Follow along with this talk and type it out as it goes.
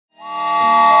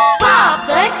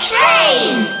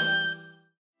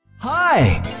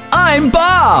Hi, I'm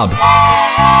Bob.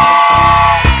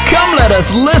 Come let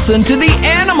us listen to the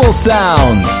animal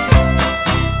sounds.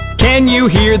 Can you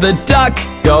hear the duck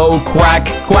go quack,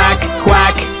 quack,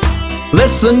 quack?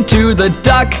 Listen to the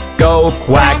duck go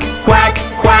quack, quack,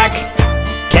 quack.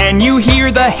 Can you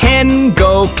hear the hen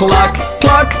go cluck,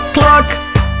 cluck, cluck?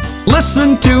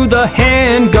 Listen to the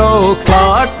hen go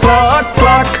cluck, cluck,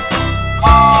 cluck.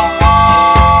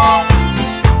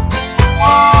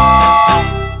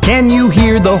 Can you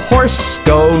hear the horse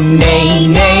go neigh,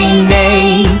 neigh,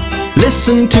 neigh?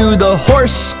 Listen to the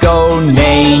horse go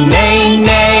neigh, neigh,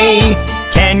 neigh.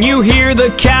 Can you hear the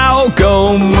cow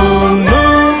go moo,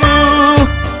 moo,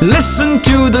 moo? Listen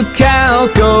to the cow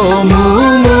go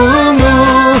moo, moo,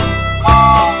 moo.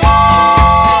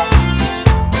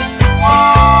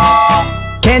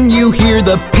 Can you hear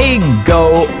the pig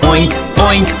go oink,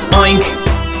 oink, oink?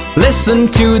 Listen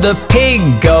to the pig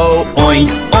go oink,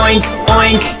 oink,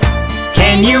 oink.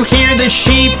 Can you hear the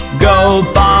sheep go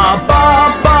ba,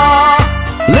 ba, ba?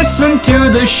 Listen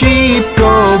to the sheep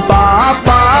go ba,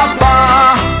 ba,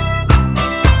 ba.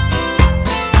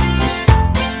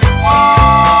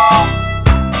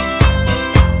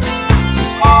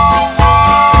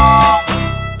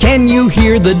 Can you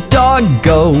hear the dog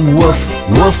go woof,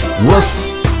 woof, woof?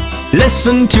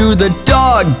 Listen to the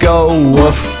dog go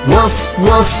woof, woof,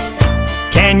 woof.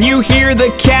 Can you hear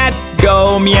the cat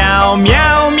go meow,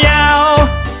 meow, meow?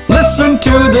 Listen to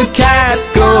the cat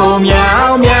go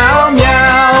meow, meow,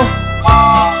 meow.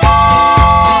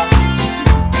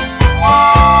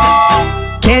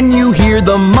 Can you hear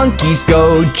the monkeys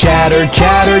go chatter,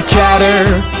 chatter,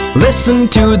 chatter? Listen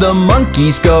to the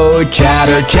monkeys go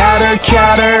chatter, chatter,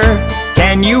 chatter.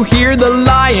 Can you hear the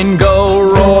lion go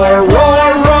roar,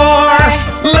 roar, roar?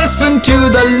 Listen to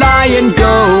the lion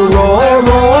go roar,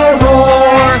 roar,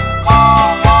 roar.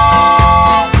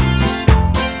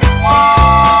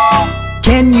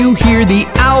 Can you hear the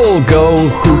owl go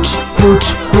hoot, hoot,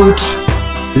 hoot?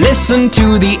 Listen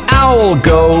to the owl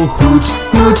go hoot,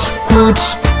 hoot, hoot.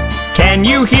 Can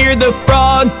you hear the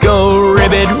frog go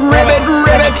ribbit, ribbit,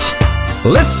 ribbit?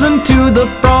 Listen to the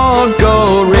frog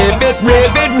go ribbit,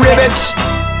 ribbit, ribbit.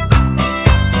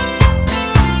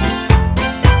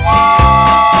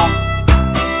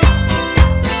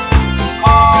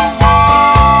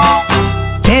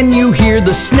 Can you hear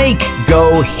the snake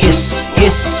go hiss,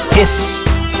 hiss, hiss?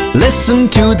 Listen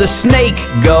to the snake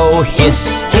go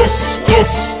hiss, hiss,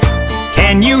 hiss.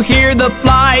 Can you hear the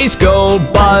flies go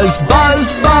buzz,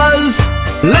 buzz, buzz?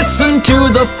 Listen to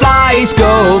the flies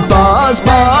go buzz,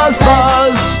 buzz,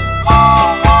 buzz.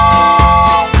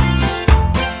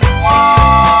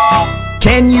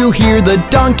 Can you hear the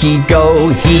donkey go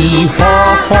hee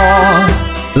haw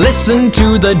haw? Listen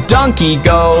to the donkey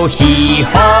go hee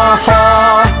haw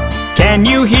haw. Can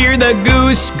you hear the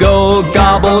goose go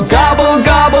gobble, gobble,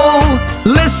 gobble?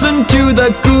 Listen to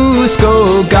the goose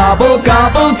go gobble,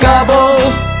 gobble, gobble.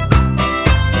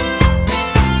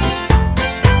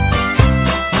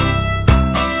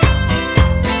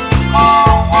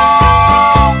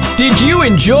 Did you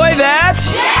enjoy that?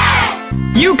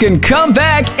 Yes! You can come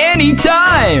back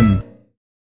anytime!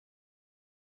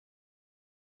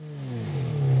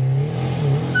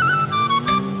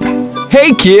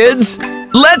 Hey kids!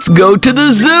 Let's go to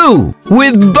the zoo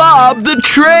with Bob the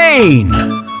Train!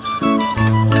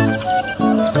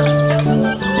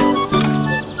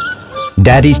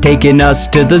 Daddy's taking us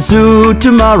to the zoo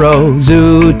tomorrow,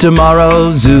 zoo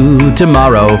tomorrow, zoo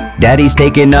tomorrow. Daddy's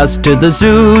taking us to the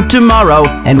zoo tomorrow,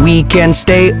 and we can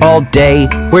stay all day.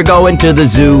 We're going to the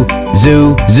zoo,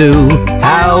 zoo, zoo.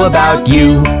 How about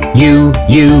you, you,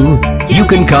 you? You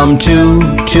can come too,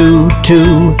 too,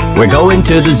 too. We're going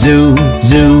to the zoo,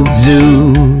 zoo,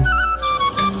 zoo.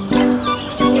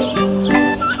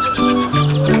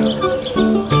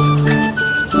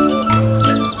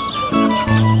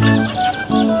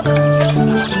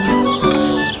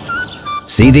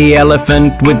 See the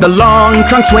elephant with the long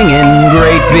trunk swinging,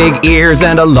 great big ears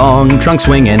and a long trunk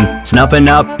swinging, snuffing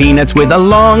up peanuts with a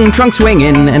long trunk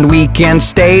swinging, and we can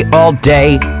stay all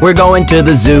day. We're going to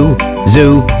the zoo,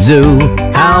 zoo, zoo.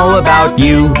 How about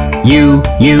you, you,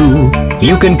 you?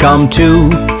 You can come too,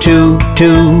 too,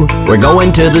 too. We're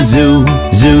going to the zoo,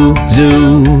 zoo,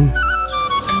 zoo.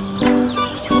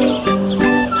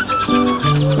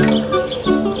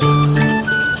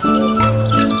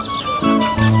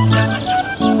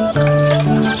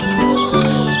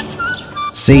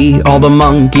 See all the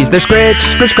monkeys, they're scritch,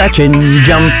 scritch, scratching,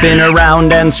 jumping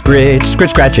around and scritch, scritch,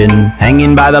 scratching,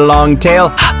 hanging by the long tail,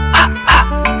 ha, ha,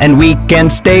 ha. And we can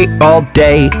stay all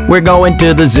day. We're going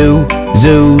to the zoo,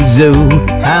 zoo, zoo.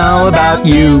 How about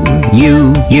you,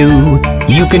 you, you?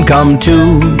 You can come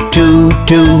too, too,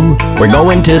 too. We're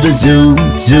going to the zoo,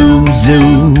 zoo,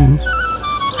 zoo.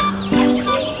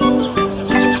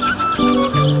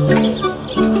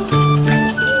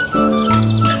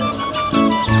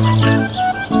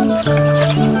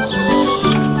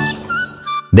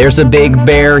 There's a big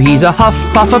bear, he's a huff,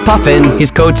 puff, a puffin'.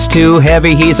 His coat's too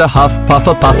heavy, he's a huff, puff,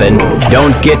 a puffin'.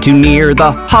 Don't get too near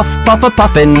the huff, puff, a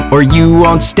puffin', or you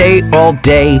won't stay all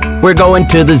day. We're going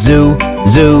to the zoo,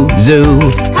 zoo,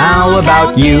 zoo. How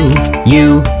about you,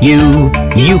 you, you?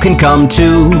 You can come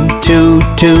too, too,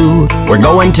 too. We're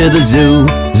going to the zoo,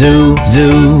 zoo,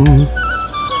 zoo.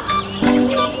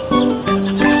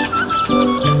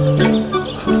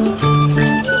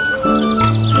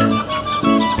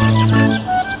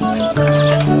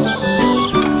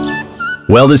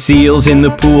 Well, the seals in the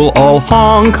pool all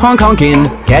honk, honk,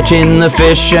 honkin', catching the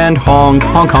fish and honk,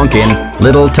 honk, honkin'.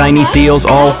 Little tiny seals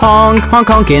all honk, honk,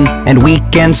 honkin', and we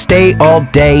can stay all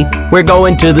day. We're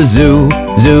going to the zoo,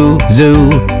 zoo,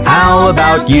 zoo. How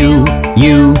about you,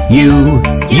 you, you?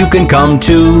 You can come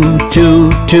too,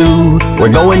 too, too.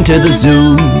 We're going to the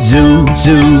zoo, zoo,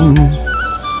 zoo.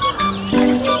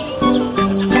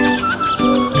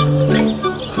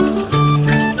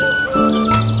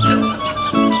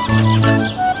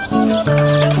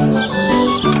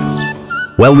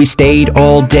 Well, we stayed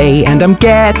all day and I'm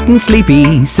getting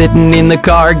sleepy, sitting in the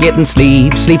car getting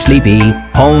sleep, sleep, sleepy.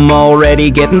 Home already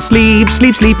getting sleep,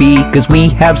 sleep, sleepy, 'cause we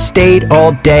have stayed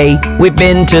all day. We've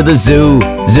been to the zoo,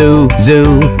 zoo,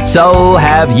 zoo. So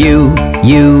have you,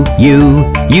 you,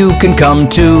 you. You can come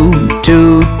too,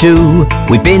 too, too.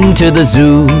 We've been to the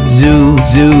zoo, zoo,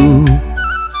 zoo.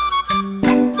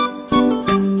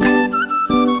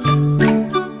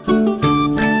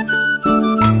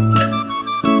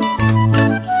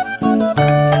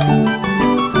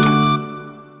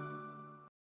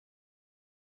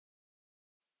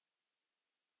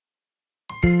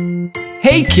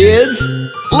 Hey kids,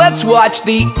 let's watch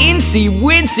the Incy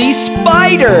Wincy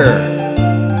Spider.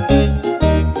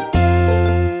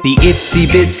 The itsy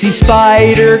bitsy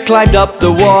spider climbed up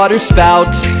the water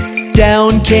spout.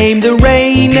 Down came the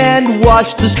rain and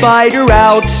washed the spider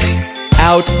out.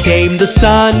 Out came the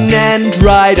sun and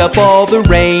dried up all the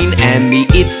rain, and the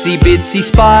itsy bitsy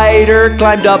spider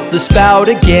climbed up the spout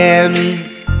again.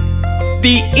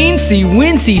 The Incy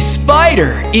Wincy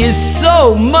Spider is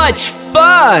so much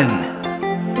fun!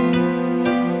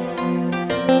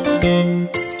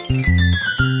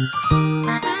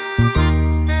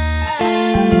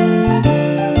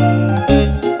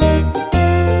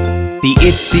 The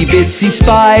itsy bitsy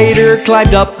spider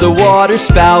climbed up the water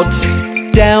spout.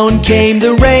 Down came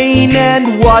the rain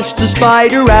and washed the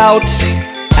spider out.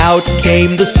 Out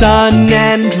came the sun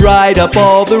and dried up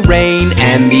all the rain,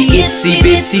 and the itsy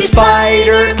bitsy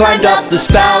spider climbed up the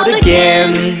spout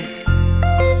again.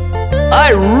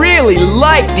 I really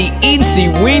like the Incy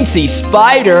Wincy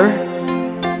Spider.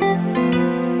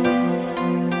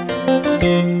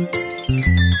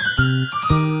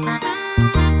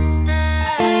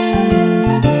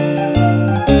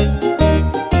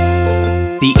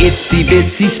 The itsy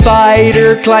bitsy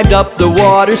spider climbed up the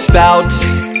water spout.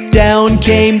 Down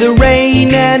came the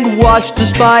rain and washed the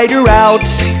spider out.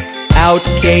 Out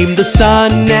came the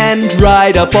sun and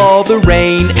dried up all the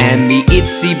rain, and the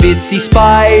itsy bitsy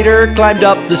spider climbed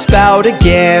up the spout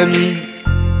again.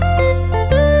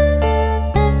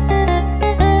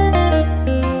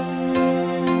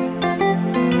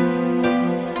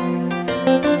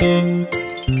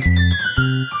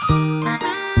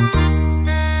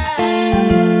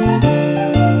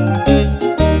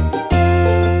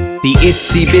 The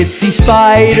itsy bitsy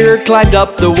spider climbed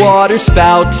up the water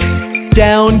spout.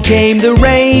 Down came the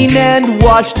rain and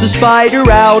washed the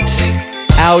spider out.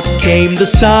 Out came the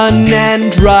sun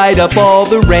and dried up all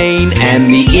the rain, and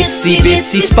the itsy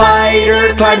bitsy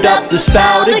spider climbed up the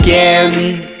spout again.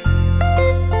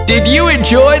 Did you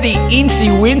enjoy the Incy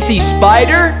Wincy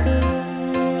Spider?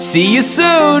 See you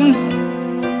soon!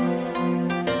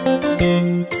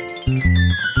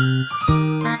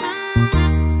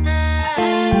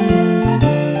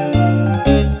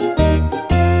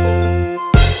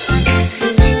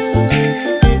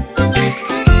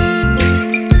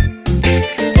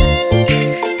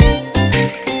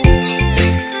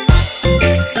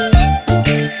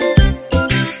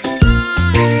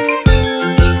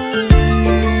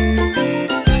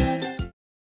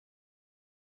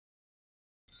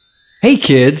 Hey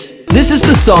kids, this is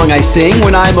the song I sing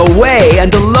when I'm away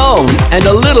and alone and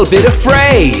a little bit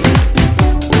afraid.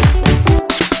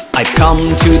 I've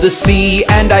come to the sea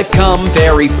and I've come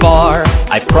very far.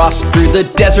 I've crossed through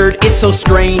the desert, it's so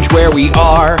strange where we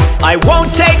are. I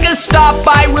won't take a stop,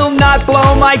 I will not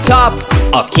blow my top.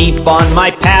 I'll keep on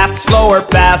my path, slow or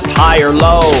fast, high or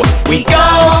low. We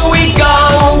go, we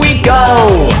go, we go.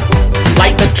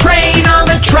 Like the train on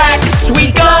the tracks,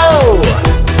 we go.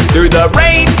 Through the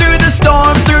rain, through the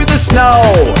storm, through the snow.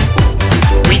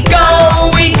 We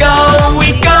go, we go,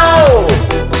 we go.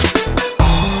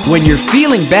 When you're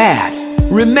feeling bad,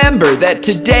 remember that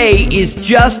today is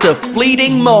just a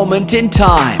fleeting moment in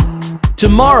time.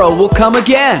 Tomorrow will come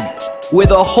again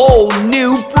with a whole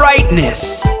new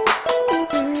brightness.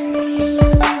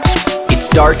 It's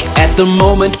dark at the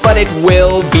moment, but it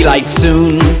will be light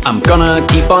soon. I'm gonna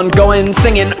keep on going,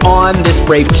 singing on this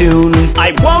brave tune.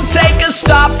 I won't take a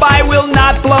stop, I will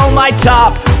not blow my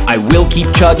top. I will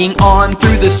keep chugging on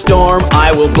through the storm,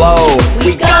 I will blow.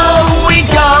 We go, we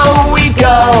go, we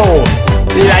go.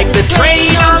 Like the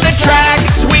train on the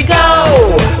tracks, we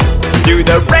go. Through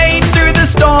the rain, through the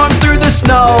storm, through the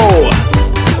snow.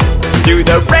 Through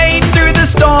the rain, through the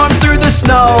storm, through the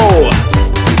snow.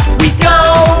 We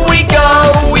go, we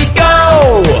go, we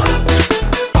go.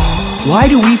 Why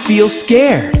do we feel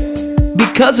scared?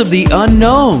 Because of the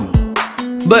unknown.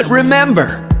 But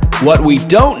remember, what we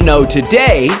don't know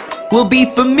today will be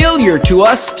familiar to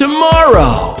us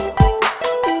tomorrow.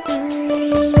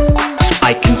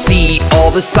 I can see all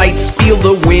the sights, feel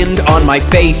the wind on my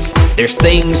face. There's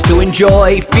things to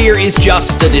enjoy, fear is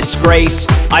just a disgrace.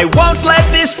 I won't let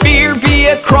this fear be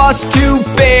a cross to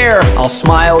bear. I'll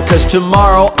smile 'cause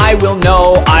tomorrow I will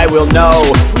know, I will know.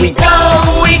 We go,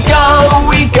 we go,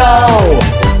 we go.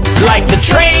 Like the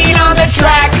train on the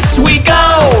tracks, we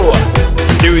go.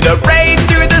 Through the rain,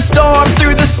 through the storm,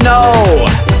 through the snow.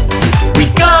 We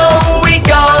go, we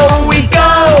go, we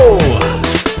go.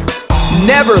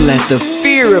 Never let the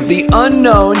fear of the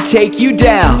unknown take you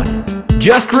down.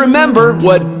 Just remember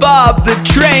what Bob the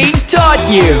Train taught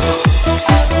you.